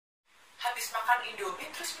habis makan Indomie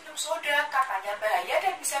terus minum soda, katanya bahaya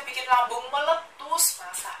dan bisa bikin lambung meletus.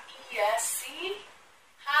 Masa iya sih?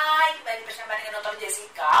 Hai, kembali bersama dengan Tonton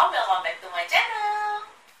Jessica. Welcome back to my channel.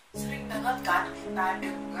 Sering banget kan kita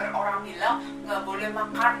dengar orang bilang nggak boleh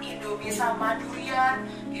makan Indomie sama durian,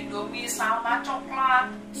 Indomie sama coklat,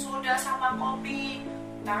 soda sama kopi,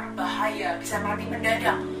 ntar bahaya, bisa mati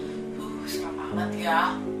mendadak. Serem banget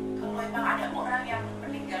ya. Kalau emang ada orang yang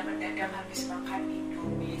meninggal mendadak habis makan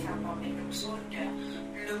Indomie sama minum soda,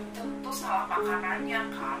 belum tentu salah makanannya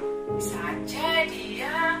kan. Bisa aja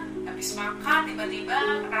dia habis makan tiba-tiba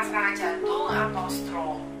kena serangan jantung atau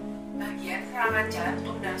stroke. Bagian serangan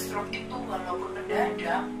jantung dan stroke itu walaupun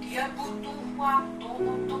mendadak, dia butuh waktu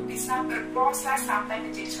untuk bisa berproses sampai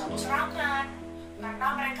menjadi suatu serangan. Karena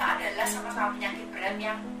mereka adalah sama-sama penyakit berat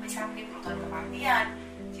yang bisa menimbulkan kematian.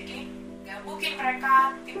 Jadi nggak mungkin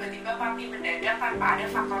mereka tiba-tiba mati mendadak tanpa ada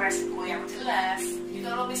faktor resiko yang jelas. Jadi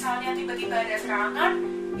kalau misalnya tiba-tiba ada serangan,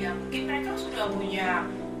 ya mungkin mereka sudah punya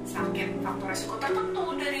sakit faktor resiko tertentu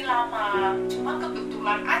dari lama. Cuma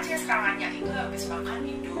kebetulan aja serangannya itu habis makan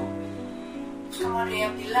Indomie. Terus kalau ada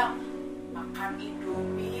yang bilang makan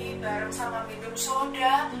Indomie bareng sama minum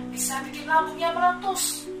soda bisa bikin lambungnya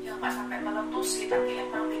meletus, ya nggak sampai meletus sih, tapi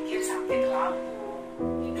emang bikin sakit lambung.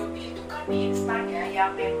 Indomie itu kan mie instan ya,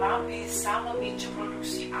 yang memang bisa memicu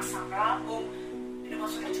produksi asam lambung. Minuman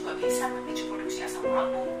soda juga bisa memicu produksi asam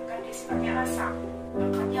lambung, kan dia sifatnya asam.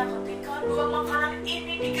 Makanya ketika dua makanan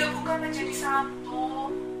ini digabungkan menjadi satu,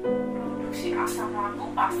 produksi asam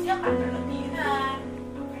lambung pasti akan berlebihan.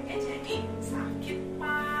 Makanya jadi sakit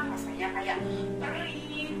pak, rasanya kayak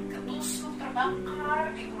perih, ketusuk, terbakar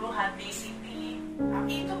di ulu hati sini.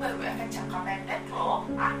 Tapi itu baru efek jangka pendek loh,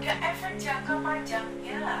 ada efek jangka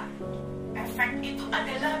panjangnya. Efek itu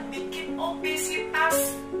adalah bikin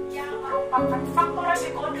obesitas yang merupakan faktor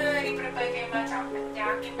resiko dari berbagai macam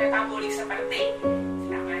penyakit metabolik seperti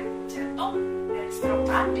serangan jantung dan stroke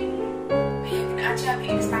tadi. Bayangin aja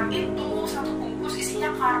mie instan itu satu bungkus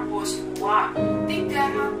isinya karbo semua,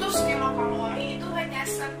 300 kilokalori, itu hanya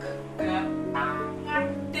segenggam tangan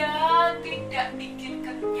dan tidak bikin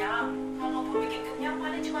kenyang. Kalaupun bikin kenyang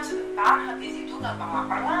paling cuma sebentar, habis itu gampang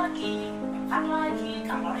lapar lagi, makan lagi,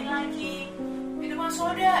 kalori lagi. Minuman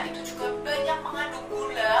soda itu juga banyak mengandung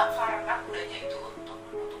gula karena gulanya itu untuk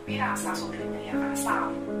menutupi rasa sodanya yang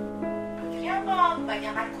asam. Akhirnya apa?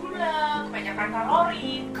 Kebanyakan gula, kebanyakan kalori.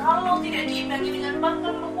 Kalau tidak diimbangi dengan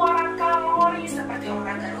pengeluaran kalori seperti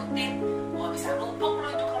olahraga rutin, bisa numpuk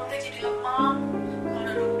loh itu kalau jadi lemak.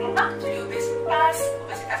 Kalau numpuk lemak jadi obesitas.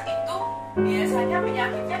 Obesitas itu biasanya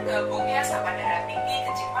penyakitnya gabung ya sama darah tinggi,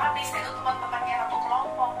 kencing manis, itu teman-temannya satu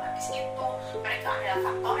kelompok. Habis itu mereka adalah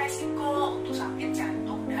faktor resiko untuk sakit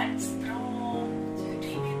jantung dan stroke.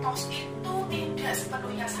 Jadi mitos itu tidak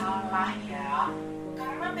sepenuhnya salah ya,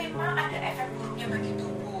 karena memang ada efek buruknya bagi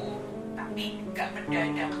tubuh, tapi nggak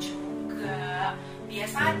mendadak juga.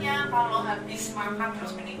 Biasanya kalau habis makan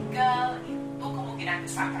terus meninggal itu kemungkinan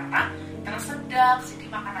besar karena tersedak, jadi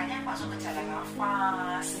makanannya masuk ke jalan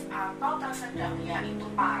nafas, atau tersedaknya itu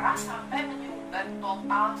parah sampai menyumbat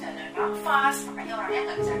total jalan nafas, makanya orangnya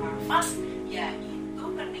nggak bisa nafas, ya itu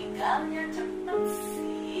meninggalnya cepet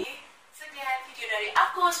sih. Sekian video dari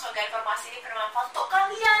aku, semoga informasi ini bermanfaat untuk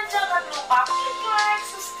kalian. Jangan lupa